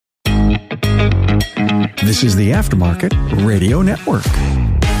This is the Aftermarket Radio Network.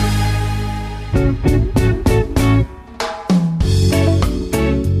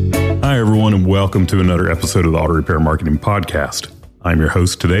 Hi, everyone, and welcome to another episode of the Auto Repair Marketing Podcast. I'm your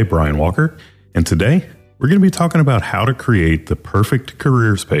host today, Brian Walker, and today we're going to be talking about how to create the perfect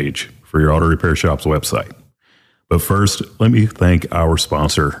careers page for your auto repair shop's website. But first, let me thank our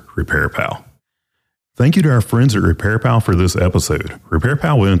sponsor, RepairPal. Thank you to our friends at RepairPal for this episode.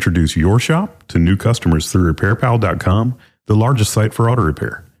 RepairPal will introduce your shop to new customers through RepairPal.com, the largest site for auto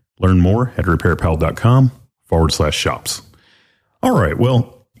repair. Learn more at RepairPal.com/shops. All right,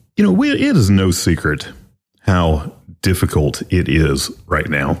 well, it is no secret how difficult it is right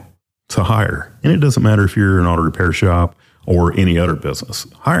now to hire. And it doesn't matter if you're an auto repair shop or any other business.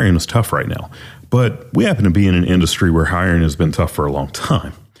 Hiring is tough right now. But we happen to be in an industry where hiring has been tough for a long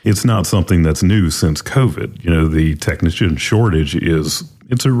time. It's not something that's new since COVID. The technician shortage it's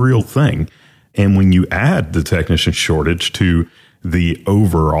a real thing. And when you add the technician shortage to the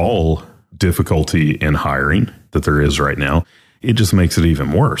overall difficulty in hiring that there is right now, it just makes it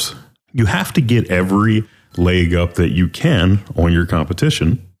even worse. You have to get every leg up that you can on your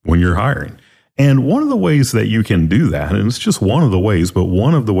competition when you're hiring. And one of the ways that you can do that, and it's just one of the ways, but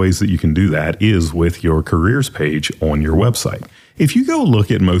one of the ways that you can do that is with your careers page on your website. If you go look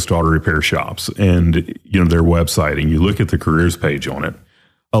at most auto repair shops and their website and you look at the careers page on it,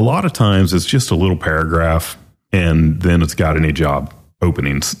 a lot of times it's just a little paragraph and then it's got any job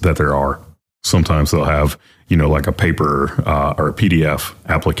openings that there are. Sometimes they'll have, like a paper or a PDF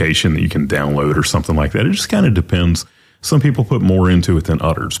application that you can download or something like that. It just kind of depends. Some people put more into it than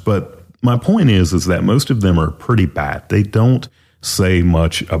others. But my point is that most of them are pretty bad. They don't say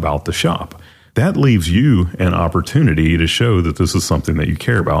much about the shop. That leaves you an opportunity to show that this is something that you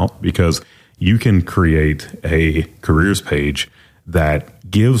care about, because you can create a careers page that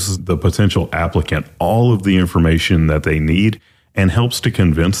gives the potential applicant all of the information that they need and helps to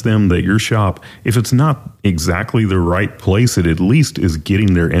convince them that your shop, if it's not exactly the right place, it at least is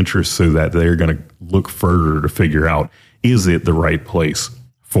getting their interest so that they're going to look further to figure out, is it the right place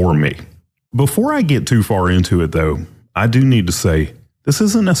for me? Before I get too far into it, though, I do need to say this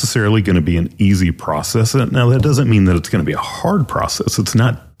isn't necessarily going to be an easy process. Now, that doesn't mean that it's going to be a hard process. It's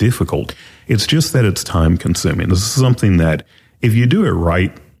not difficult. It's just that it's time consuming. This is something that if you do it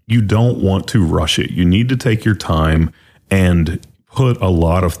right, you don't want to rush it. You need to take your time and put a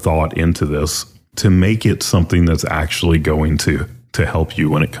lot of thought into this to make it something that's actually going to help you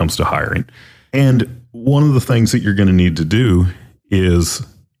when it comes to hiring. And one of the things that you're going to need to do is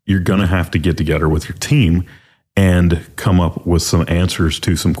you're going to have to get together with your team and come up with some answers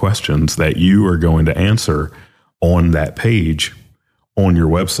to some questions that you are going to answer on that page on your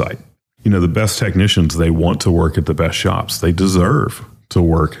website. The best technicians, they want to work at the best shops. They deserve to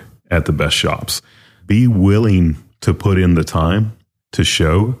work at the best shops. Be willing to put in the time to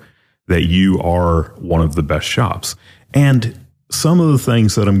show that you are one of the best shops. And some of the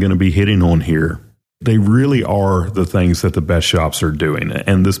things that I'm going to be hitting on here, they really are the things that the best shops are doing.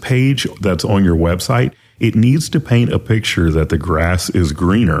 And this page that's on your website, it needs to paint a picture that the grass is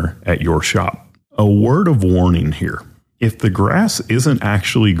greener at your shop. A word of warning here. If the grass isn't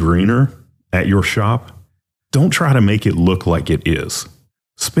actually greener at your shop, don't try to make it look like it is.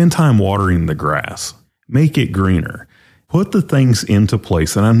 Spend time watering the grass. Make it greener. Put the things into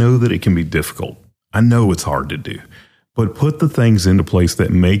place. And I know that it can be difficult. I know it's hard to do. But put the things into place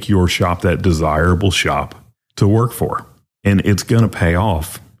that make your shop that desirable shop to work for. And it's going to pay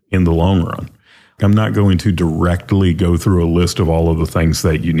off in the long run. I'm not going to directly go through a list of all of the things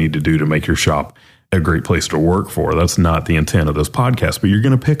that you need to do to make your shop a great place to work for. That's not the intent of this podcast. But you're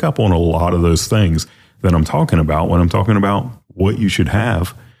going to pick up on a lot of those things that I'm talking about when I'm talking about what you should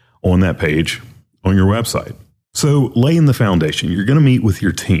have on that page on your website. So laying the foundation, you're going to meet with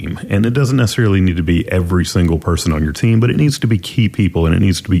your team, and it doesn't necessarily need to be every single person on your team, but it needs to be key people, and it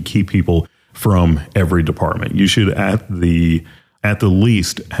needs to be key people from every department. You should at the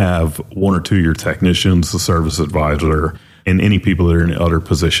least have one or two of your technicians, the service advisor, and any people that are in other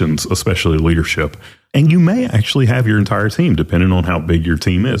positions, especially leadership. And you may actually have your entire team, depending on how big your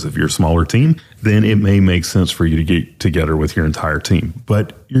team is. If you're a smaller team, then it may make sense for you to get together with your entire team.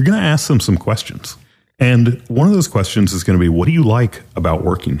 But you're going to ask them some questions. And one of those questions is going to be, what do you like about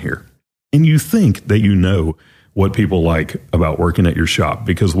working here? And you think that you know what people like about working at your shop,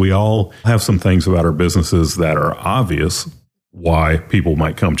 because we all have some things about our businesses that are obvious why people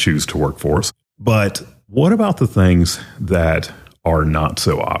might come choose to work for us. But what about the things that are not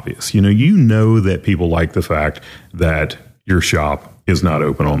so obvious? You know that people like the fact that your shop is not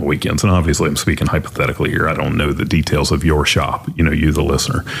open on the weekends. And obviously I'm speaking hypothetically here. I don't know the details of your shop, you, the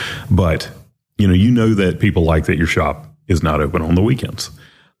listener, but you know that people like that your shop is not open on the weekends.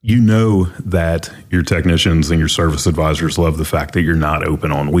 You know that your technicians and your service advisors love the fact that you're not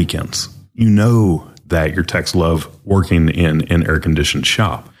open on weekends. You know that your techs love working in an air-conditioned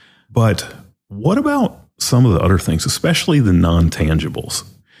shop. But what about some of the other things, especially the non-tangibles?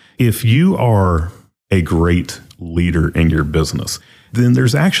 If you are a great leader in your business, then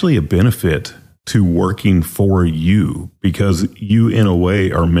there's actually a benefit to working for you, because you, in a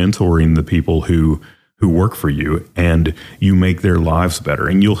way, are mentoring the people who work for you, and you make their lives better.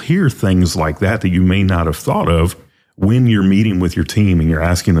 And you'll hear things like that you may not have thought of when you're meeting with your team and you're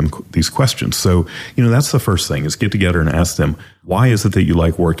asking them these questions. So, that's the first thing, is get together and ask them, why is it that you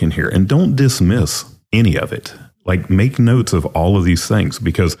like working here? And don't dismiss any of it. Like, make notes of all of these things,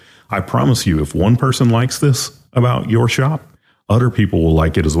 because I promise you, if one person likes this about your shop, other people will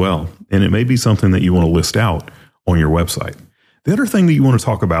like it as well. And it may be something that you want to list out on your website. The other thing that you want to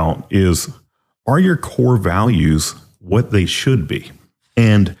talk about is, are your core values what they should be?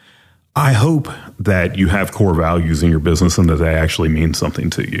 And I hope that you have core values in your business and that they actually mean something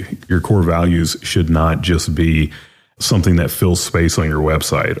to you. Your core values should not just be something that fills space on your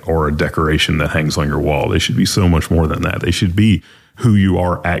website or a decoration that hangs on your wall. They should be so much more than that. They should be who you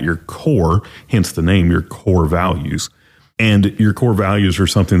are at your core, hence the name, your core values. And your core values are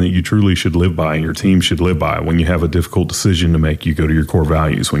something that you truly should live by and your team should live by. When you have a difficult decision to make, you go to your core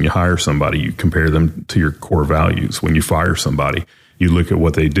values. When you hire somebody, you compare them to your core values. When you fire somebody, you look at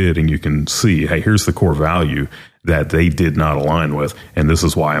what they did and you can see, hey, here's the core value that they did not align with, and this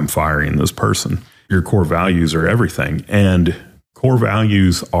is why I'm firing this person. Your core values are everything. And core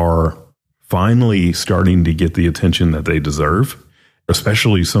values are finally starting to get the attention that they deserve,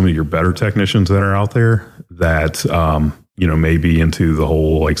 especially some of your better technicians that are out there that, may be into the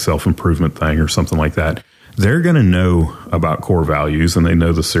whole like self-improvement thing or something like that. They're going to know about core values, and they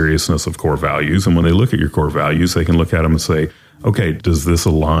know the seriousness of core values. And when they look at your core values, they can look at them and say, okay, does this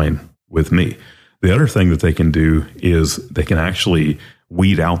align with me? The other thing that they can do is they can actually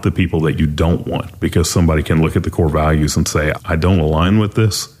weed out the people that you don't want, because somebody can look at the core values and say, I don't align with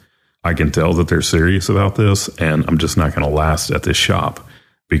this. I can tell that they're serious about this, and I'm just not going to last at this shop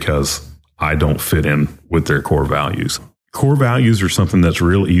because I don't fit in with their core values. Core values are something that's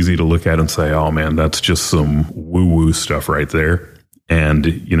real easy to look at and say, oh man, that's just some woo-woo stuff right there. And,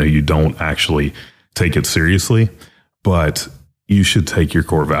 you don't actually take it seriously, but you should take your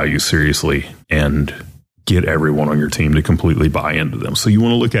core values seriously and get everyone on your team to completely buy into them. So you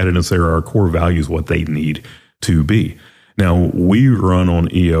want to look at it and say, are our core values what they need to be? Now, we run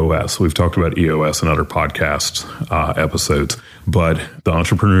on EOS. We've talked about EOS in other podcast episodes, but the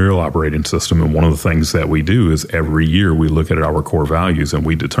Entrepreneurial Operating System, and one of the things that we do is every year we look at our core values and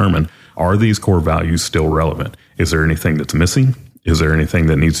we determine, are these core values still relevant? Is there anything that's missing? Is there anything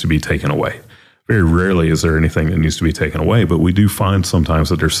that needs to be taken away? Very rarely is there anything that needs to be taken away, but we do find sometimes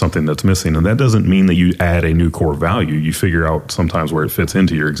that there's something that's missing. And that doesn't mean that you add a new core value. You figure out sometimes where it fits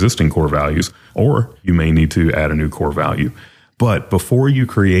into your existing core values, or you may need to add a new core value. But before you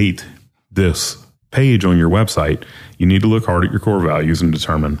create this page on your website, you need to look hard at your core values and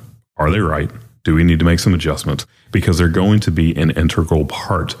determine, are they right? Do we need to make some adjustments? Because they're going to be an integral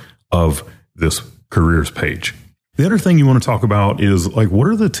part of this careers page. The other thing you want to talk about is, like, what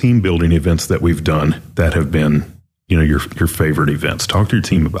are the team building events that we've done that have been, your favorite events? Talk to your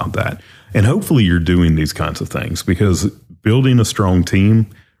team about that. And hopefully you're doing these kinds of things, because building a strong team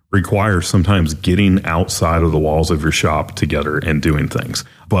requires sometimes getting outside of the walls of your shop together and doing things.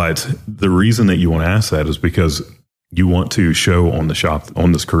 But the reason that you want to ask that is because you want to show on the shop,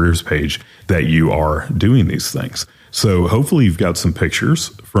 on this careers page, that you are doing these things. So hopefully you've got some pictures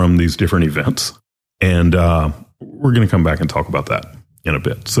from these different events, and we're going to come back and talk about that in a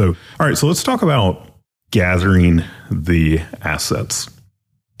bit. So, all right, so let's talk about gathering the assets.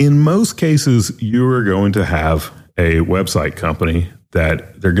 In most cases, you are going to have a website company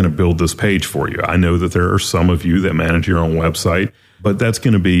that they're going to build this page for you. I know that there are some of you that manage your own website, but that's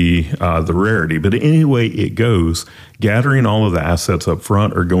going to be the rarity. But any way it goes, gathering all of the assets up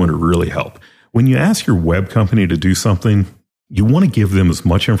front are going to really help. When you ask your web company to do something, you want to give them as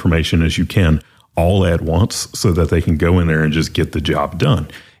much information as you can all at once so that they can go in there and just get the job done.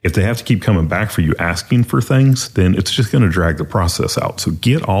 If they have to keep coming back for you asking for things, then it's just going to drag the process out. So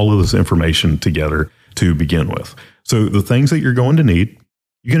get all of this information together to begin with. So the things that you're going to need,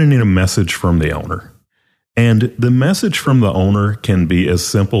 you're going to need a message from the owner. And the message from the owner can be as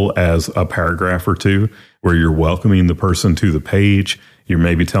simple as a paragraph or two, where you're welcoming the person to the page. You're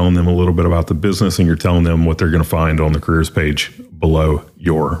maybe telling them a little bit about the business, and you're telling them what they're going to find on the careers page below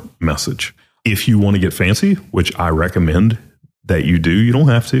your message. If you want to get fancy, which I recommend that you do, you don't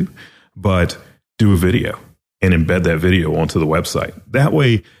have to, but do a video and embed that video onto the website. That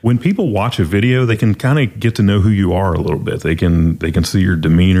way, when people watch a video, they can kind of get to know who you are a little bit. They can see your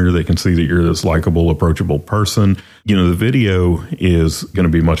demeanor. They can see that you're this likable, approachable person. You know, the video is going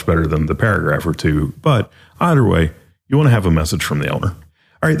to be much better than the paragraph or two. But either way, you want to have a message from the owner.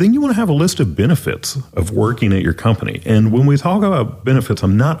 All right, then you want to have a list of benefits of working at your company. And when we talk about benefits,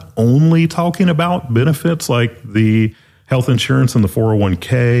 I'm not only talking about benefits like the health insurance and the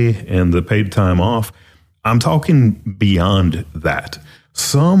 401k and the paid time off. I'm talking beyond that.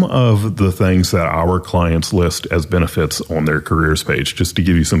 Some of the things that our clients list as benefits on their careers page, just to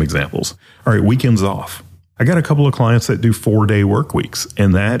give you some examples. All right, weekends off. I got a couple of clients that do 4-day work weeks,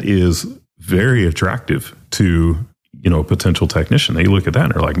 and that is very attractive to, a potential technician. They look at that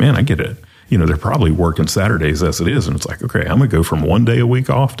and they're like, man, I get it. They're probably working Saturdays as it is. And it's like, okay, I'm going to go from 1 day a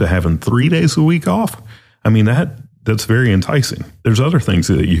week off to having 3 days a week off. I mean, that's very enticing. There's other things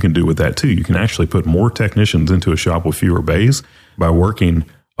that you can do with that too. You can actually put more technicians into a shop with fewer bays by working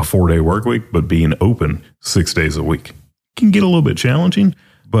a 4-day work week, but being open 6 days a week. It can get a little bit challenging,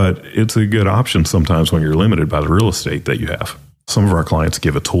 but it's a good option sometimes when you're limited by the real estate that you have. Some of our clients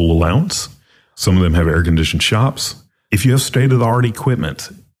give a tool allowance. Some of them have air-conditioned shops. If you have state-of-the-art equipment,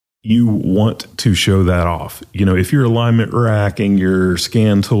 you want to show that off. If your alignment rack and your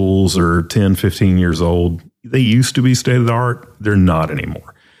scan tools are 10, 15 years old, they used to be state-of-the-art. They're not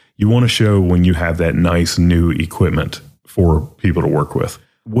anymore. You want to show when you have that nice new equipment for people to work with.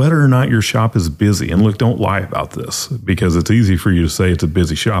 Whether or not your shop is busy, and look, don't lie about this, because it's easy for you to say it's a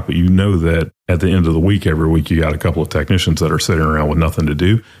busy shop, but you know that at the end of the week, every week, you got a couple of technicians that are sitting around with nothing to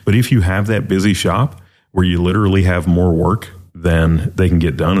do. But if you have that busy shop where you literally have more work than they can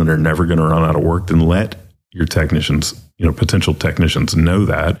get done and they're never going to run out of work, then let your technicians, potential technicians know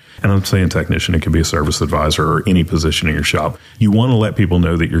that. And I'm saying technician, it could be a service advisor or any position in your shop. You want to let people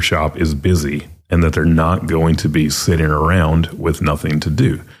know that your shop is busy and that they're not going to be sitting around with nothing to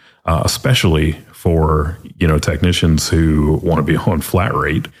do, especially for, technicians who want to be on flat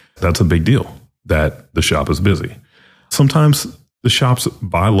rate. That's a big deal that the shop is busy. Sometimes the shops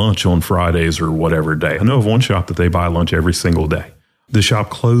buy lunch on Fridays or whatever day. I know of one shop that they buy lunch every single day. The shop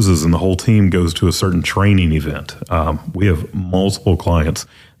closes and the whole team goes to a certain training event. We have multiple clients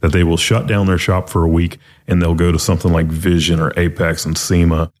that they will shut down their shop for a week and they'll go to something like Vision or Apex and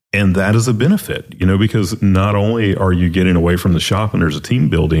SEMA. And that is a benefit, because not only are you getting away from the shop and there's a team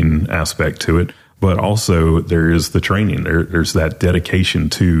building aspect to it, but also there is the training. There's that dedication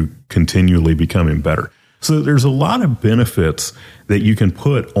to continually becoming better. So there's a lot of benefits that you can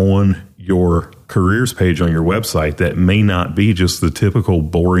put on your careers page on your website that may not be just the typical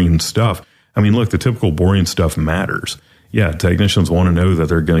boring stuff. I mean, look, the typical boring stuff matters. Yeah, technicians want to know that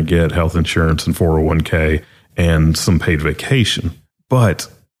they're going to get health insurance and 401k and some paid vacation,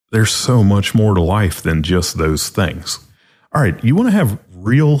 but there's so much more to life than just those things. All right, you want to have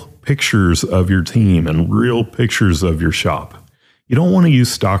real pictures of your team and real pictures of your shop. You don't want to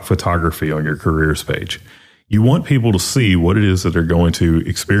use stock photography on your careers page. You want people to see what it is that they're going to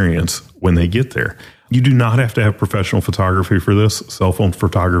experience when they get there. You do not have to have professional photography for this. Cell phone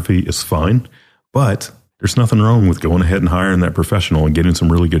photography is fine, but there's nothing wrong with going ahead and hiring that professional and getting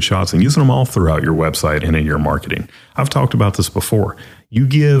some really good shots and using them all throughout your website and in your marketing. I've talked about this before. You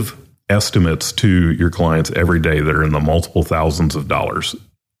give estimates to your clients every day that are in the multiple thousands of dollars,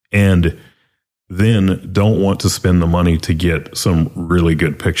 and then don't want to spend the money to get some really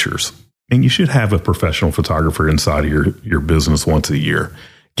good pictures. And you should have a professional photographer inside of your business once a year,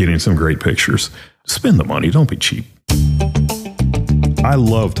 getting some great pictures. Spend the money. Don't be cheap. I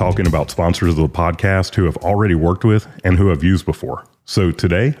love talking about sponsors of the podcast who have already worked with and who I've used before. So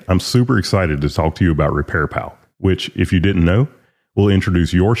today, I'm super excited to talk to you about RepairPal, which, if you didn't know, will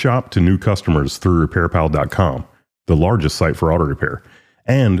introduce your shop to new customers through RepairPal.com, the largest site for auto repair,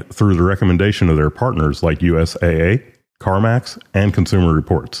 and through the recommendation of their partners like USAA, CarMax, and Consumer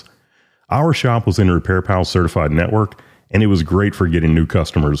Reports. Our shop was in a RepairPal certified network, and it was great for getting new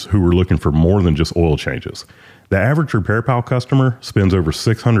customers who were looking for more than just oil changes. The average RepairPal customer spends over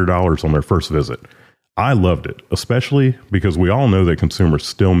 $600 on their first visit. I loved it, especially because we all know that consumers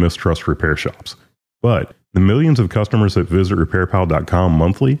still mistrust repair shops. But the millions of customers that visit RepairPal.com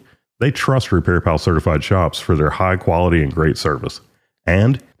monthly, they trust RepairPal certified shops for their high quality and great service.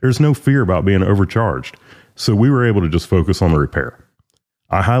 And there's no fear about being overcharged, so we were able to just focus on the repair.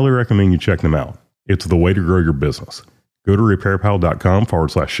 I highly recommend you check them out. It's the way to grow your business. Go to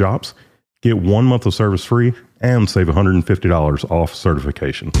RepairPal.com/shops, Get 1 month of service free and save $150 off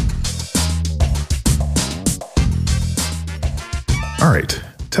certification. All right,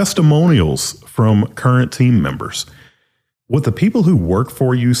 testimonials from current team members. What the people who work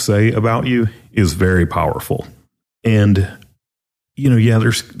for you say about you is very powerful. And,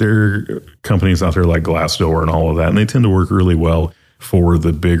 there are companies out there like Glassdoor and all of that, and they tend to work really well for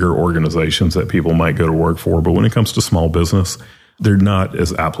the bigger organizations that people might go to work for. But when it comes to small business, they're not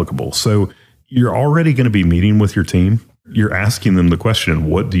as applicable. So you're already going to be meeting with your team. You're asking them the question,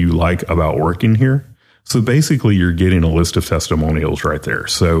 what do you like about working here? So basically, you're getting a list of testimonials right there.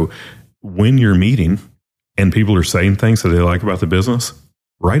 So when you're meeting and people are saying things that they like about the business,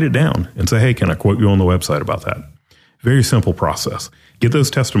 write it down and say, hey, can I quote you on the website about that? Very simple process. Get those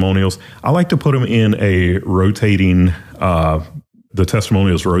testimonials. I like to put them in a rotating, the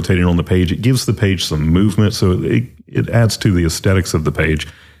testimonials rotating on the page. It gives the page some movement, so it adds to the aesthetics of the page,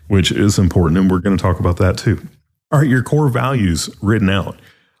 which is important, and we're going to talk about that too. All right, your core values written out.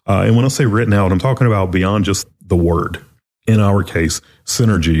 And when I say written out, I'm talking about beyond just the word. In our case,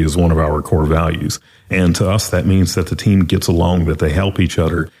 synergy is one of our core values. And to us, that means that the team gets along, that they help each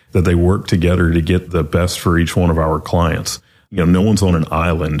other, that they work together to get the best for each one of our clients. No one's on an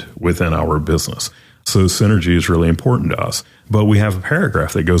island within our business. So synergy is really important to us. But we have a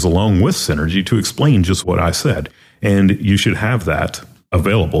paragraph that goes along with synergy to explain just what I said. And you should have that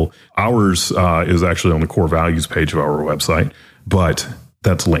available. Ours is actually on the core values page of our website, but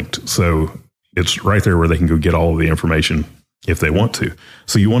that's linked. So it's right there where they can go get all of the information if they want to.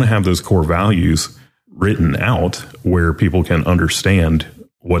 So you want to have those core values written out where people can understand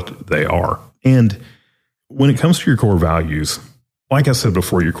what they are. And when it comes to your core values, like I said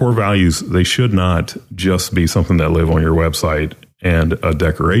before, your core values, they should not just be something that live on your website and a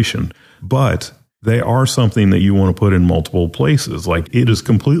decoration, but they are something that you want to put in multiple places. Like, it is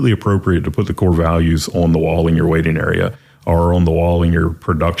completely appropriate to put the core values on the wall in your waiting area or on the wall in your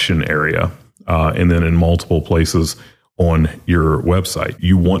production area, and then in multiple places on your website.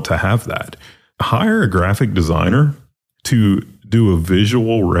 You want to have that. Hire a graphic designer to do a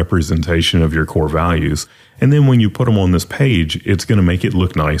visual representation of your core values. And then when you put them on this page, it's going to make it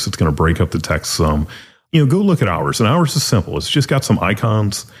look nice. It's going to break up the text some. Go look at ours. And ours is simple. It's just got some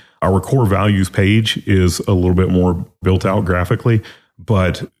icons. Our core values page is a little bit more built out graphically,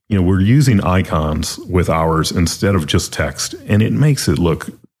 but we're using icons with ours instead of just text, and it makes it look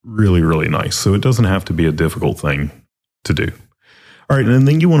really, really nice. So it doesn't have to be a difficult thing to do. All right. And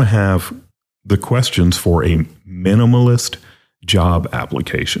then you want to have the questions for a minimalist job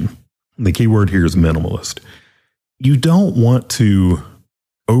application. The key word here is minimalist. You don't want to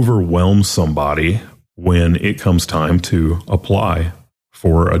overwhelm somebody when it comes time to apply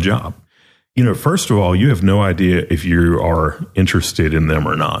for a job. First of all, you have no idea if you are interested in them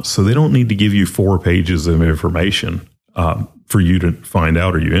or not. So they don't need to give you 4 pages of information for you to find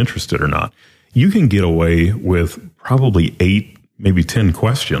out are you interested or not. You can get away with probably 8, maybe 10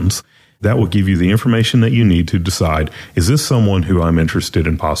 questions that will give you the information that you need to decide, is this someone who I'm interested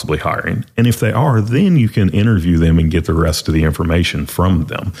in possibly hiring? And if they are, then you can interview them and get the rest of the information from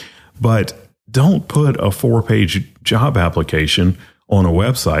them. But don't put a 4-page job application on a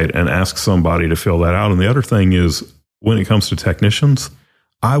website and ask somebody to fill that out. And the other thing is, when it comes to technicians,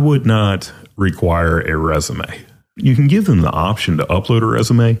 I would not require a resume. You can give them the option to upload a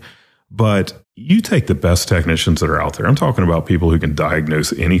resume, but you take the best technicians that are out there. I'm talking about people who can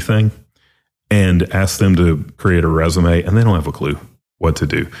diagnose anything, and ask them to create a resume, and they don't have a clue what to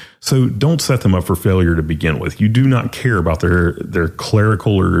do. So don't set them up for failure to begin with. You do not care about their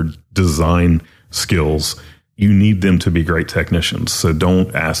clerical or design skills. You need them to be great technicians. So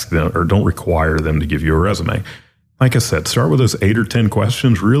don't ask them or don't require them to give you a resume. Like I said, start with those 8 or 10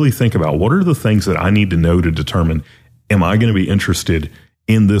 questions. Really think about, what are the things that I need to know to determine, am I going to be interested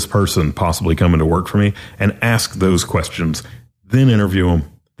in this person possibly coming to work for me? And ask those questions, then interview them.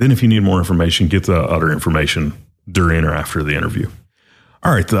 Then if you need more information, get the other information during or after the interview.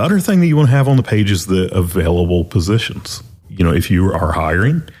 All right. The other thing that you want to have on the page is the available positions. If you are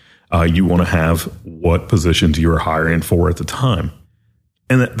hiring, you want to have what positions you are hiring for at the time.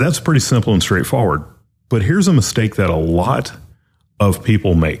 And that's pretty simple and straightforward. But here's a mistake that a lot of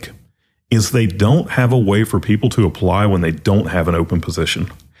people make, is they don't have a way for people to apply when they don't have an open position.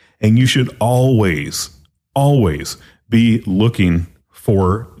 And you should always be looking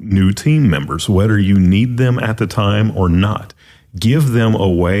for new team members, whether you need them at the time or not. Give them a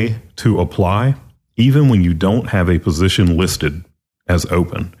way to apply, even when you don't have a position listed as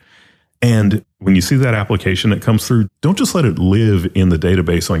open. And when you see that application that comes through, don't just let it live in the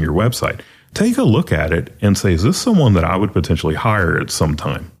database on your website. Take a look at it and say, is this someone that I would potentially hire at some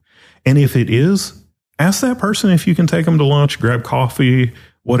time? And if it is, ask that person if you can take them to lunch, grab coffee,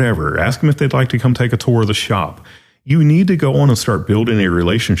 whatever. Ask them if they'd like to come take a tour of the shop. You need to go on and start building a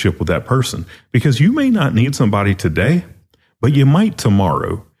relationship with that person, because you may not need somebody today, but you might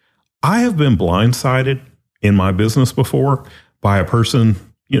tomorrow. I have been blindsided in my business before by a person,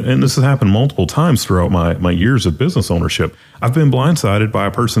 and this has happened multiple times throughout my years of business ownership. I've been blindsided by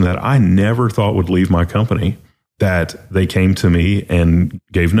a person that I never thought would leave my company, that they came to me and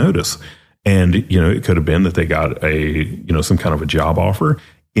gave notice. And, it could have been that they got some kind of a job offer.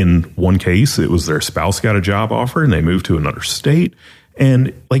 In one case, it was their spouse got a job offer and they moved to another state.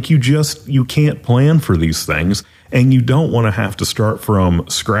 And you can't plan for these things, and you don't want to have to start from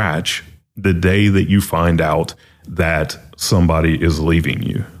scratch the day that you find out that somebody is leaving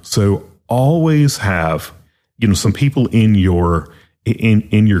you. So always have, some people in your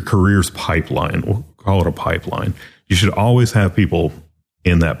career's pipeline. We'll call it a pipeline. You should always have people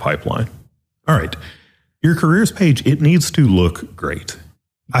in that pipeline. All right. Your careers page, it needs to look great.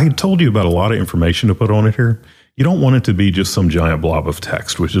 I told you about a lot of information to put on it here. You don't want it to be just some giant blob of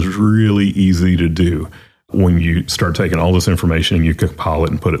text, which is really easy to do when you start taking all this information and you compile it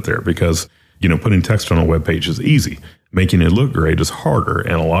and put it there, because, putting text on a web page is easy. Making it look great is harder.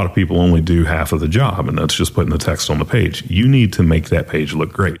 And a lot of people only do half of the job, and that's just putting the text on the page. You need to make that page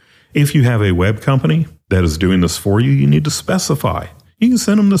look great. If you have a web company that is doing this for you, you need to specify. You can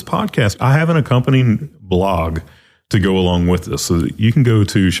send them this podcast. I have an accompanying blog to go along with this. So you can go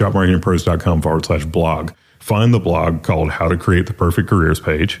to shopmarketingpros.com/blog, find the blog called How to Create the Perfect Careers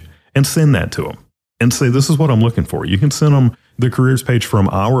Page, and send that to them and say, this is what I'm looking for. You can send them the careers page from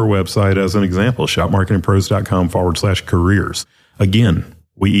our website as an example, shopmarketingpros.com/careers. Again,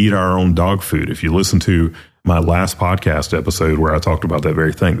 we eat our own dog food. If you listen to my last podcast episode where I talked about that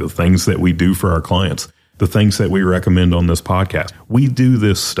very thing, the things that we do for our clients, the things that we recommend on this podcast, we do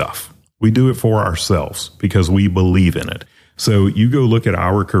this stuff. We do it for ourselves because we believe in it. So you go look at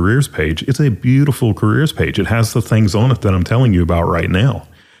our careers page. It's a beautiful careers page. It has the things on it that I'm telling you about right now.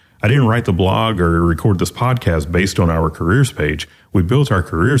 I didn't write the blog or record this podcast based on our careers page. We built our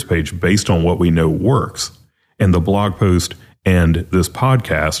careers page based on what we know works. And the blog post and this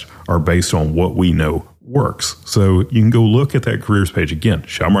podcast are based on what we know works. So you can go look at that careers page again,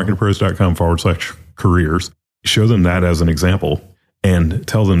 shopmarketingpros.com/careers. Show them that as an example and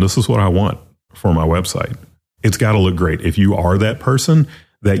tell them this is what I want for my website. It's got to look great. If you are that person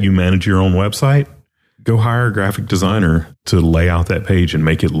that you manage your own website, go hire a graphic designer to lay out that page and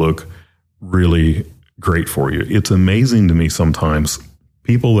make it look really great for you. It's amazing to me sometimes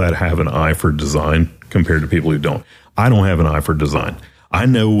people that have an eye for design compared to people who don't. I don't have an eye for design. I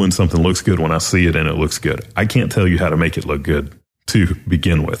know when something looks good when I see it and it looks good. I can't tell you how to make it look good to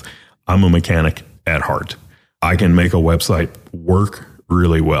begin with. I'm a mechanic at heart. I can make a website work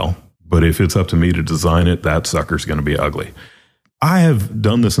really well, but if it's up to me to design it, that sucker's going to be ugly. I have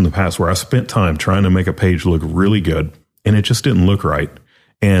done this in the past where I spent time trying to make a page look really good and it just didn't look right.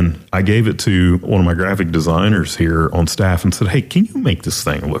 And I gave it to one of my graphic designers here on staff and said, hey, can you make this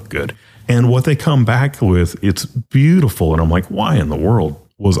thing look good? And what they come back with, it's beautiful. And I'm like, why in the world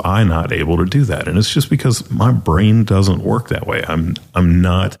was I not able to do that? And it's just because my brain doesn't work that way. I'm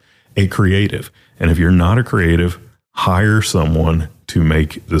not a creative. And if you're not a creative, hire someone to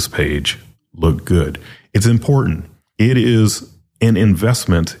make this page look good. It's important. It is an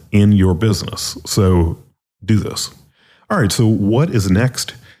investment in your business. So do this. All right. So what is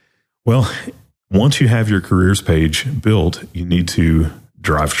next? Well, once you have your careers page built, you need to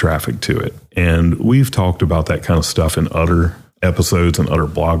drive traffic to it. And we've talked about that kind of stuff in other episodes and other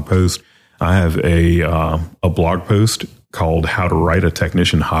blog posts. I have a blog post called How to Write a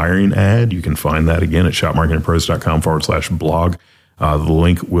Technician Hiring Ad. You can find that again at shopmarketingpros.com/blog. The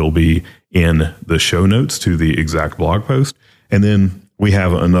link will be in the show notes to the exact blog post. And then we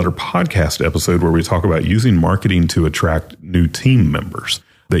have another podcast episode where we talk about using marketing to attract new team members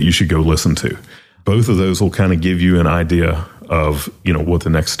that you should go listen to. Both of those will kind of give you an idea of, what the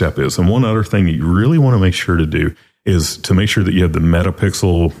next step is. And one other thing that you really want to make sure to do is to make sure that you have the Meta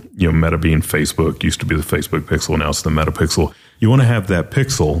Pixel, Meta being Facebook, used to be the Facebook Pixel, now it's the Meta Pixel. You want to have that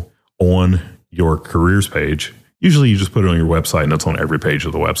pixel on your careers page. Usually you just put it on your website and it's on every page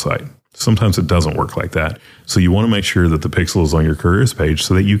of the website. Sometimes it doesn't work like that. So you want to make sure that the pixel is on your careers page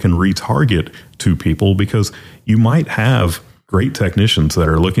so that you can retarget to people, because you might have great technicians that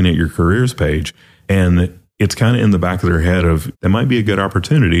are looking at your careers page and it's kind of in the back of their head of it might be a good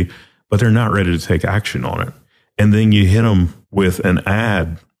opportunity, but they're not ready to take action on it. And then you hit them with an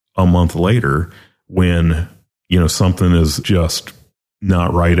ad a month later when, something is just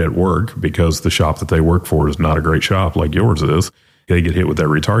not right at work because the shop that they work for is not a great shop like yours is. they get hit with that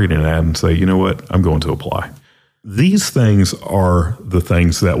retargeting ad and say, you know what, I'm going to apply. These things are the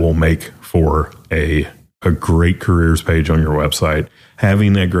things that will make for a great careers page on your website.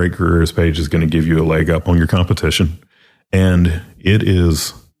 Having that great careers page is going to give you a leg up on your competition, and it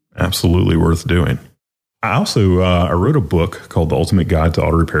is absolutely worth doing. I also I wrote a book called The Ultimate Guide to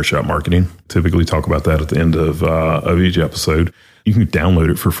Auto Repair Shop Marketing. Typically talk about that at the end of each episode. You can download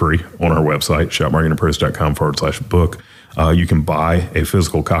it for free on our website, shopmarketingpros.com/book. You can buy a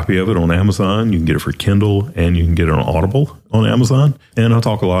physical copy of it on Amazon. You can get it for Kindle, and you can get it on Audible on Amazon. And I'll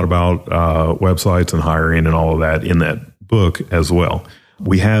talk a lot about websites and hiring and all of that in that book as well.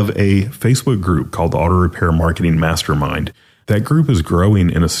 We have a Facebook group called the Auto Repair Marketing Mastermind. That group is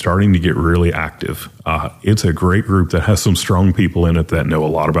growing and is starting to get really active. It's a great group that has some strong people in it that know a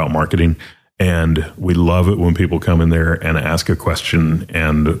lot about marketing. And we love it when people come in there and ask a question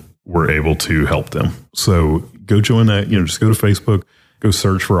and we're able to help them. So go join that. Just go to Facebook, go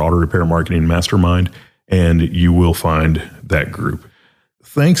search for Auto Repair Marketing Mastermind, and you will find that group.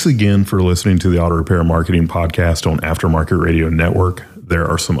 Thanks again for listening to the Auto Repair Marketing Podcast on Aftermarket Radio Network. There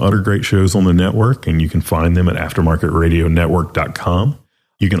are some other great shows on the network, and you can find them at aftermarketradionetwork.com.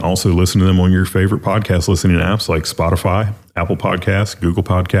 You can also listen to them on your favorite podcast listening apps like Spotify, Apple Podcasts, Google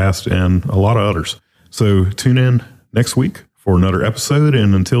Podcasts, and a lot of others. So tune in next week for another episode,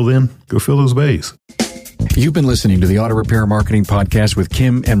 and until then, go fill those bays. You've been listening to the Auto Repair Marketing Podcast with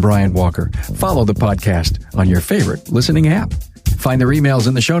Kim and Brian Walker. Follow the podcast on your favorite listening app. Find their emails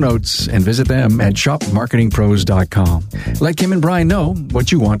in the show notes and visit them at shopmarketingpros.com. Let Kim and Brian know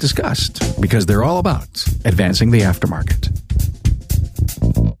what you want discussed, because they're all about advancing the aftermarket.